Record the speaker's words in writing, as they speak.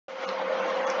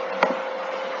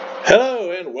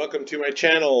and welcome to my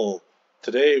channel.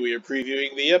 Today we are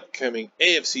previewing the upcoming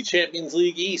AFC Champions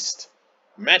League East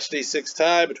Matchday 6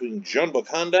 tie between Jeonbuk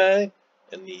Hyundai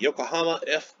and the Yokohama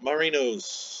F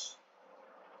Marinos.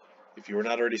 If you are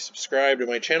not already subscribed to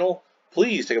my channel,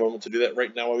 please take a moment to do that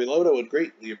right now while we load. I would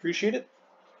greatly appreciate it.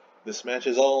 This match,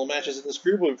 as all matches in this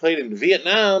group, will be played in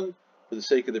Vietnam. For the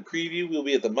sake of the preview, we'll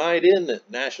be at the Mai Dinh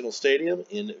National Stadium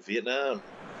in Vietnam.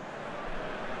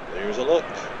 There's a look.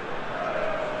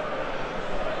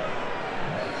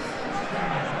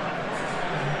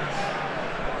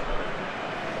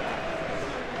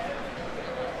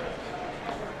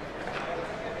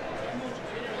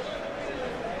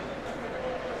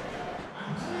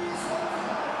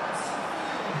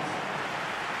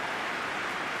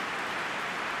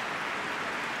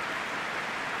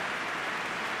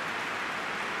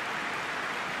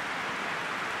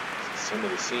 Some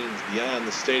of the scenes beyond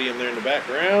the stadium there in the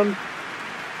background.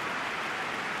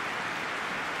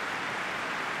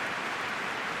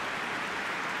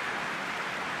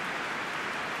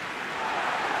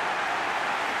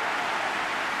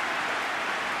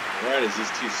 Alright, as these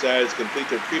two sides complete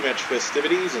their pre-match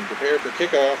festivities and prepare for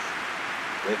kickoff,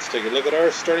 let's take a look at our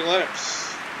starting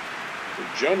lineups. For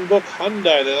Jeonbuk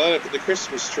Hyundai, they line up with the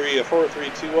Christmas tree, a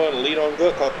 4-3-2-1, Lee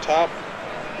Dong-guk up top,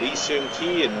 Lee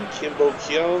Seung-ki and Kim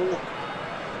Bo-kyung.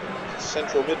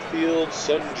 Central midfield,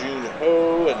 Sun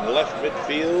Jun-ho, and left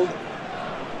midfield.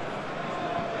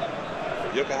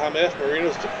 Yokohama F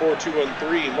Marinos to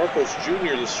 4-2-1-3. Marcos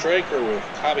Jr. the striker with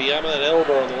Kabiyama and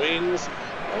Elbar on the wings.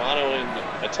 Milano in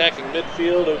attacking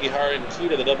midfield. Ogihara and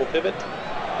Kita the double pivot. In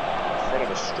front of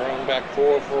a strong back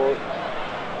four for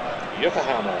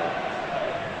Yokohama.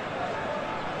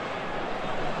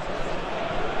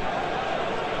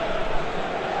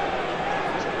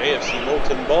 AFC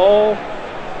Molten Ball.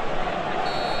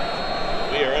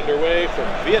 We are underway from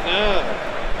Vietnam.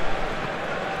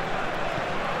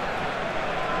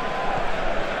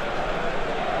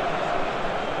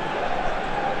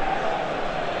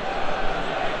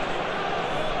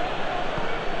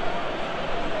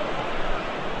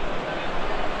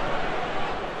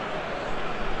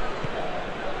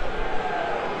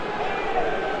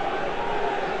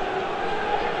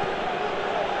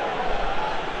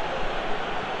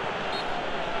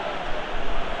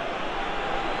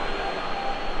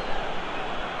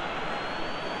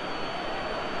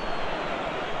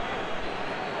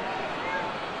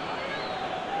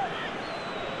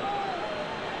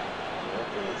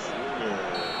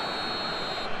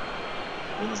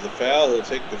 Wins the foul, he'll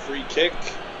take the free kick.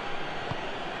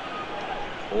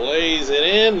 Plays it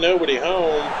in, nobody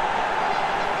home.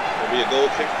 It'll be a goal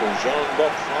kick for Jeonbuk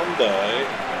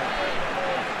Hyundai.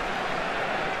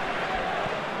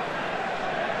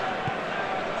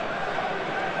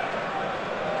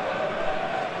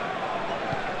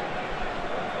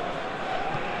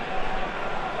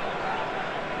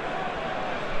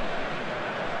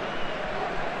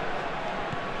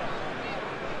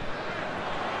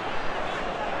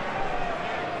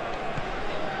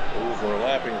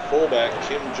 Overlapping fullback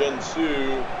Kim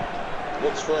Jun-soo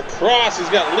looks for a cross. He's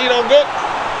got Lee Dong-guk.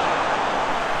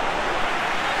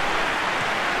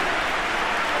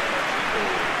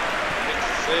 Makes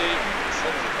the save and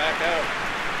sends it back out.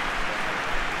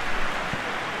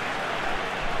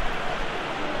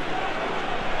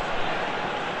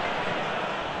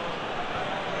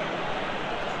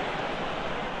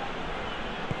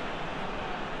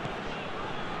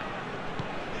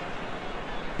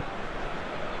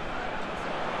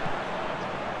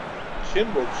 Kim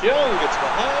Bo-kyung gets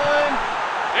behind,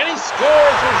 and he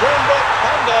scores for Jeonbuk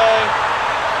Hyundai.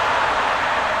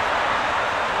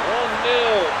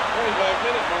 1-0,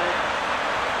 25-minute mark.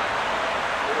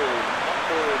 Little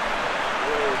awkward,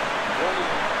 little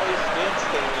running-place dance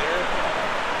thing there.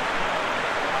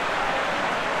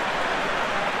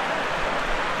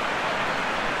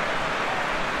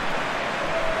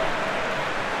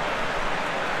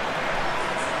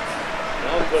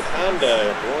 Jeonbuk Hyundai,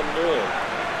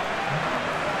 1-0.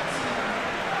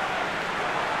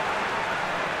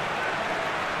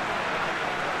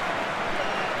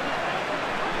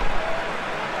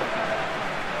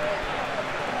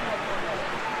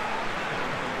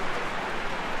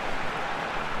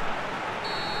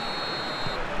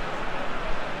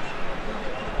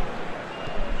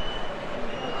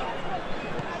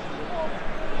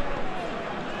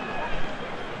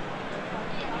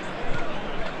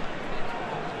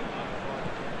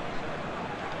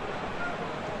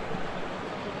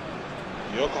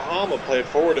 Yokohama played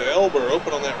forward to Elbar,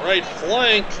 open on that right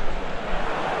flank.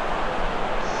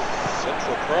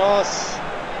 Central cross.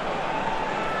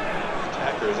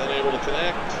 Attacker is unable to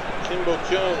connect. Kim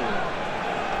Bo-kyung.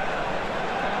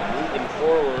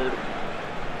 forward.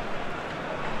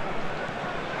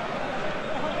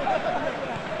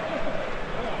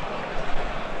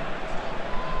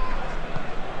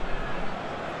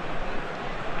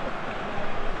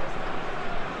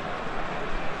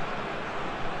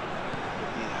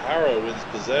 Hara wins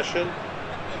possession.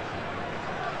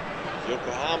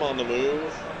 Yokohama on the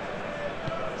move.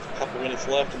 A couple minutes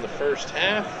left in the first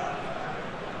half.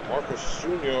 Marcos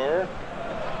Jr.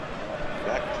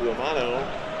 back to Amano.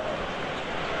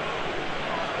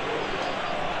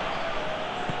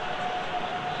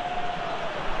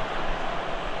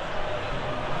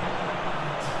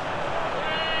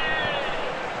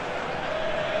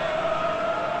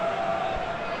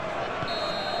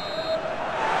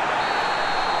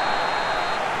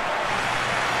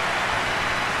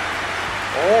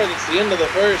 Alright, it's the end of the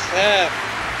first half.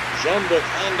 Jeonbuk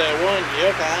Hyundai 1,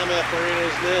 Yokohama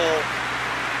Marinos 0.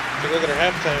 Take a look at our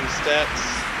halftime stats.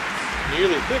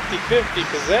 Nearly 50-50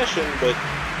 possession, but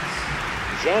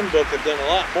Jeonbuk have done a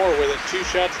lot more with it. 2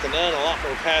 shots to none, a lot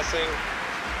more passing.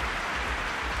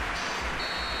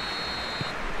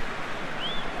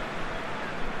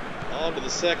 On to the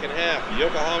second half.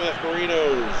 Yokohama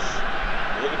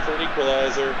Marinos looking for an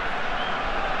equalizer.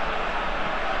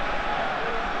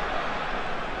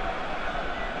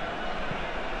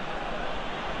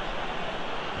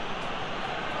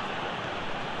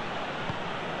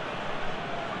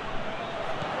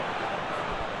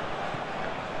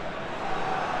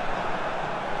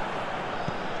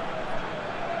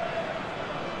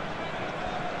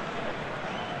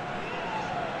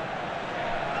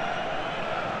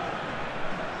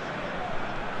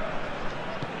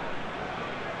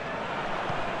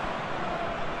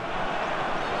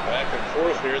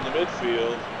 Fourth here in the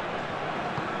midfield.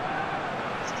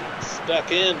 Stuck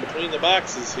in between the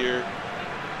boxes here.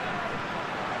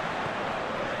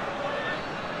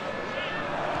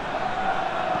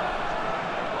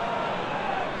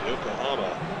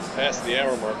 Yokohama past the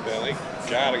hour mark now. They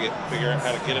gotta figure out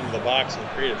how to get into the box and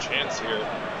create a chance here.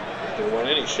 If they want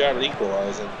any shot at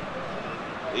equalizing,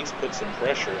 at least put some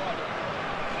pressure on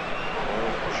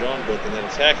Jeonbuk, and then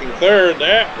attacking third.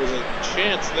 That was a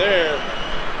chance there.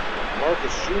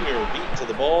 Marcus Jr. beat to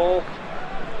the ball.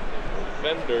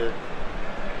 Defender.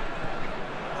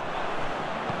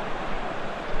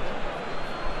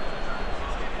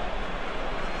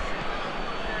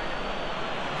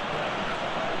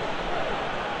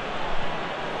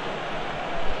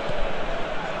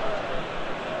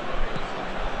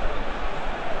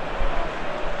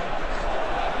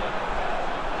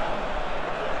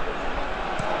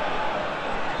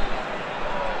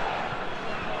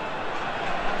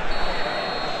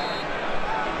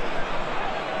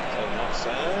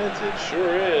 It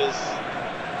sure is.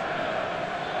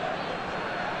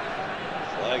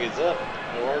 Flag is up.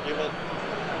 No argument.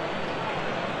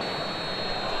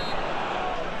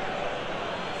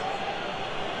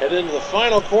 Head into the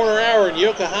final quarter hour in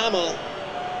Yokohama.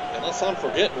 Unless I'm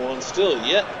forgetting one, still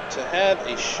yet to have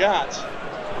a shot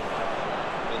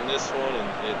in this one,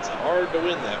 and it's hard to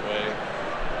win that way.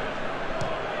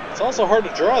 It's also hard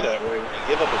to draw that way when you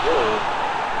give up a goal.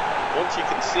 Once you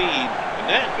concede, and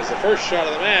that is the first shot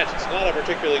of the match. It's not a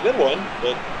particularly good one,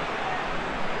 but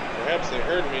perhaps they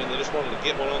heard me and they just wanted to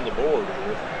get one on the board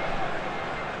here.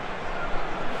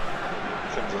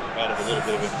 Comes out of a little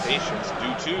bit of impatience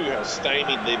due to how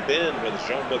stymied they've been by the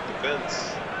Jeonbuk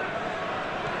defense.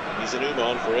 He's an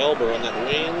on for Elber on that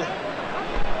wing.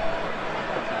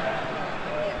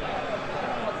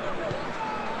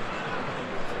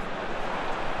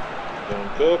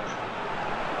 Jeonbuk.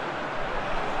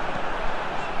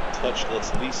 Touch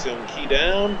lets Lee Seung-ki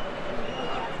down.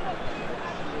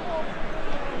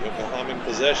 Yokohama in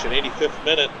possession, 85th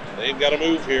minute. They've got to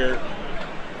move here.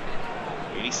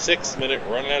 86th minute,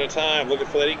 running out of time, looking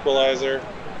for that equalizer.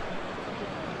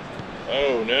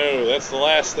 Oh no, that's the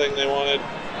last thing they wanted.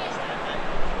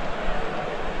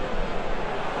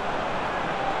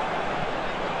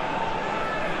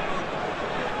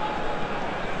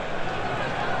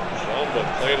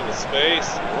 Jeonbuk played into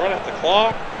space, run out the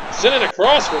clock. Send it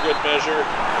across for good measure.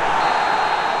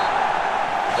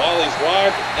 Volley's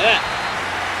wide, but net.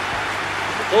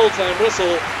 The full-time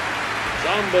whistle.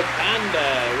 Jeonbuk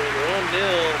Hyundai win 1-0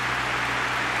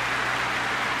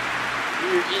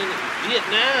 here in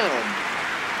Vietnam.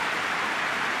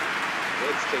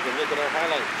 Let's take a look at our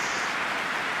highlights.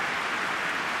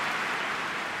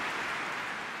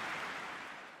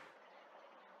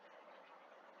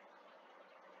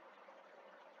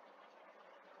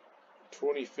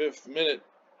 '25th minute,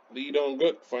 Lee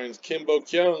Dong-guk finds Kim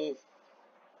Bo-kyung.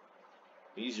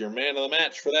 He's your man of the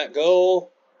match for that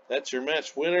goal. That's your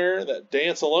match winner. That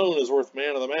dance alone is worth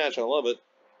man of the match. I love it.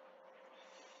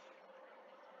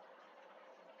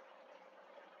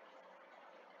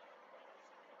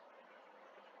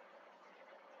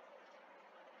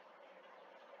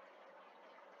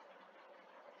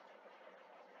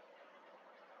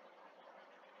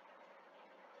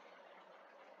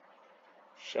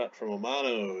 Shot from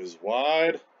Amano is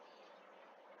wide.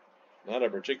 Not a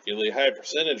particularly high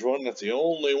percentage one. That's the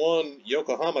only one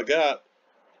Yokohama got.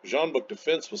 Jeonbuk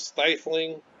defense was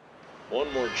stifling.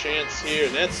 One more chance here,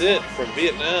 and that's it from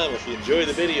Vietnam. If you enjoyed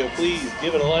the video, please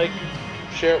give it a like,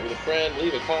 share it with a friend,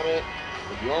 leave a comment.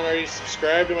 If you aren't already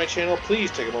subscribed to my channel,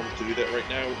 please take a moment to do that right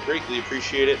now. We'd greatly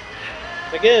appreciate it.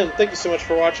 Again, thank you so much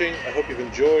for watching. I hope you've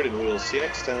enjoyed, and we'll see you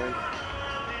next time.